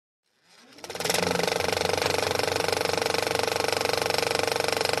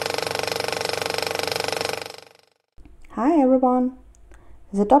Hi everyone!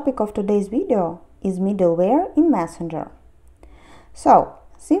 The topic of today's video is middleware in Messenger. So,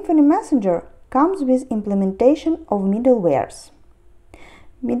 Symfony Messenger comes with implementation of middlewares.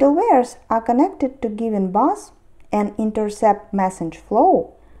 Middlewares are connected to given bus and intercept message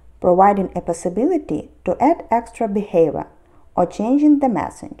flow, providing a possibility to add extra behavior or changing the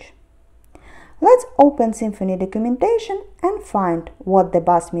message. Let's open Symfony documentation and find what the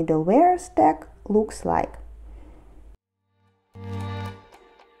bus middleware stack looks like.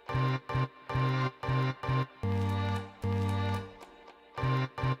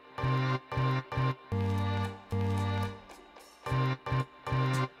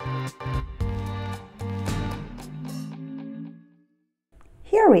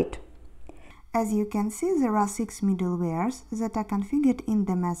 Here it. As you can see, there are 6 middlewares that are configured in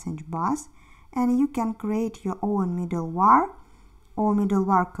the message bus, and you can create your own middleware or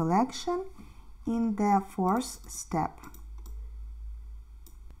middleware collection in the 4th step.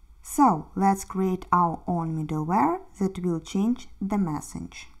 So, let's create our own middleware that will change the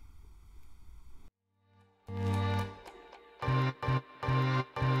message.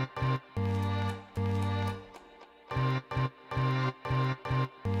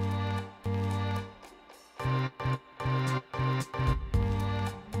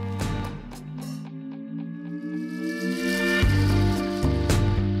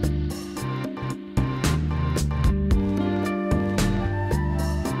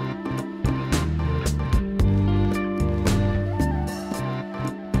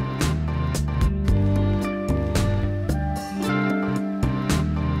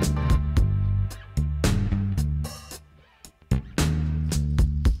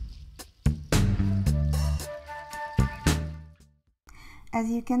 As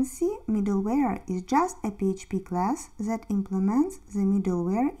you can see, middleware is just a PHP class that implements the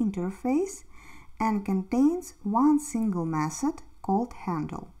middleware interface and contains one single method called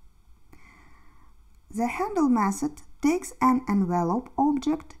handle. The handle method takes an envelope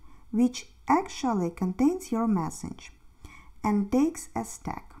object which actually contains your message and takes a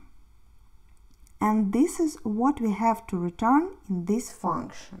stack. And this is what we have to return in this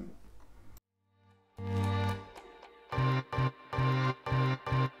function.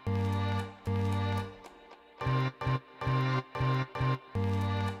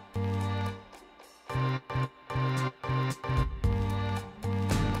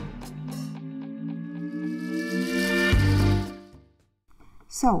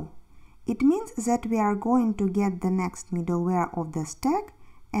 So, it means that we are going to get the next middleware of the stack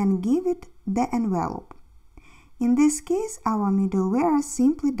and give it the envelope. In this case, our middleware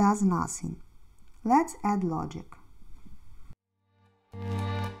simply does nothing. Let's add logic.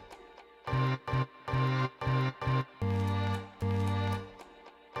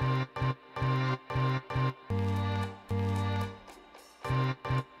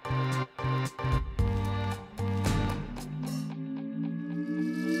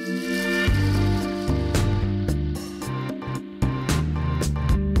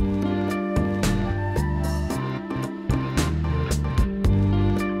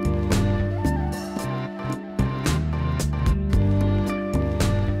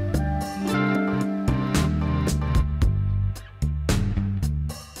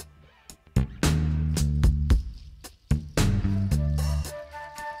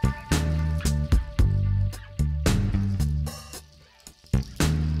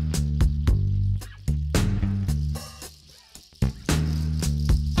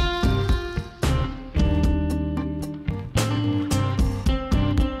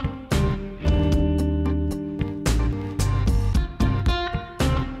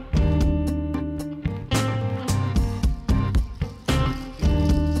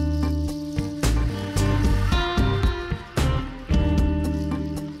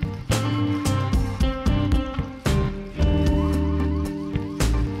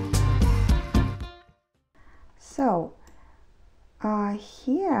 So,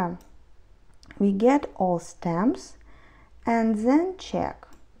 here we get all stamps and then check.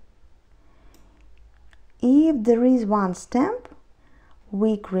 If there is one stamp,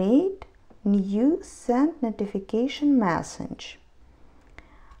 we create new send notification message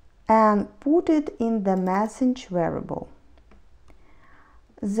and put it in the message variable.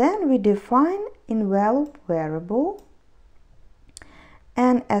 Then we define envelope variable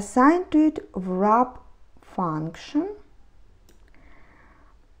and assign to it wrap function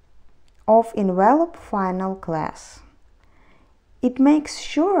of envelope final class. It makes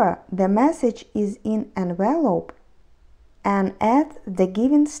sure the message is in envelope and adds the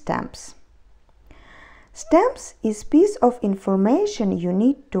given stamps. Stamps is piece of information you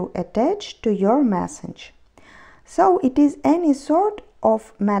need to attach to your message. So it is any sort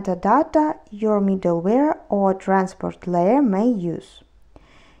of metadata your middleware or transport layer may use.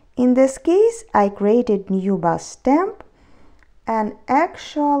 In this case, I created new bus stamp, and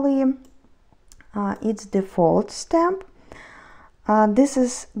actually it's default stamp. This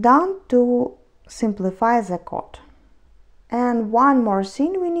is done to simplify the code. And one more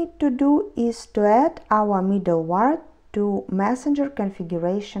thing we need to do is to add our middleware to Messenger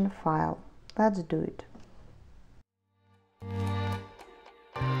configuration file. Let's do it.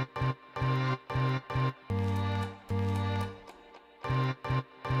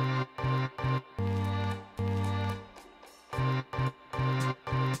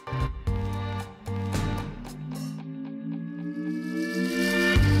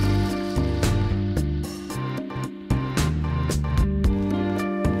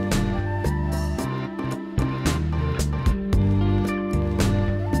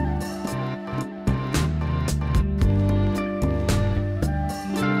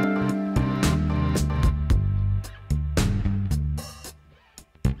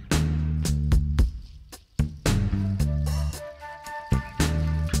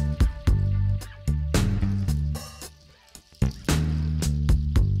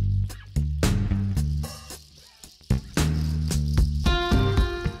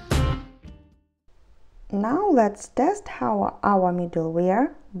 Now let's test how our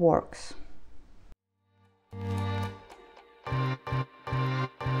middleware works.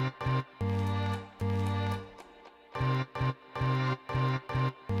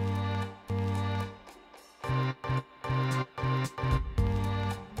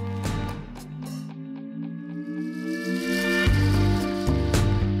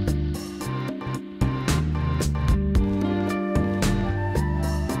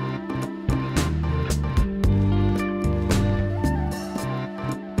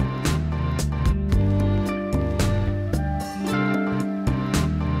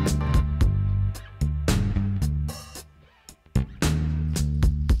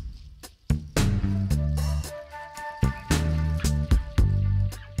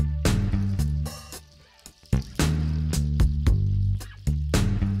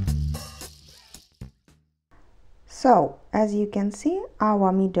 So, as you can see,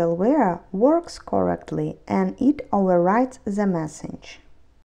 our middleware works correctly and it overrides the message.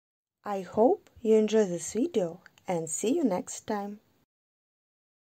 I hope you enjoy this video and see you next time.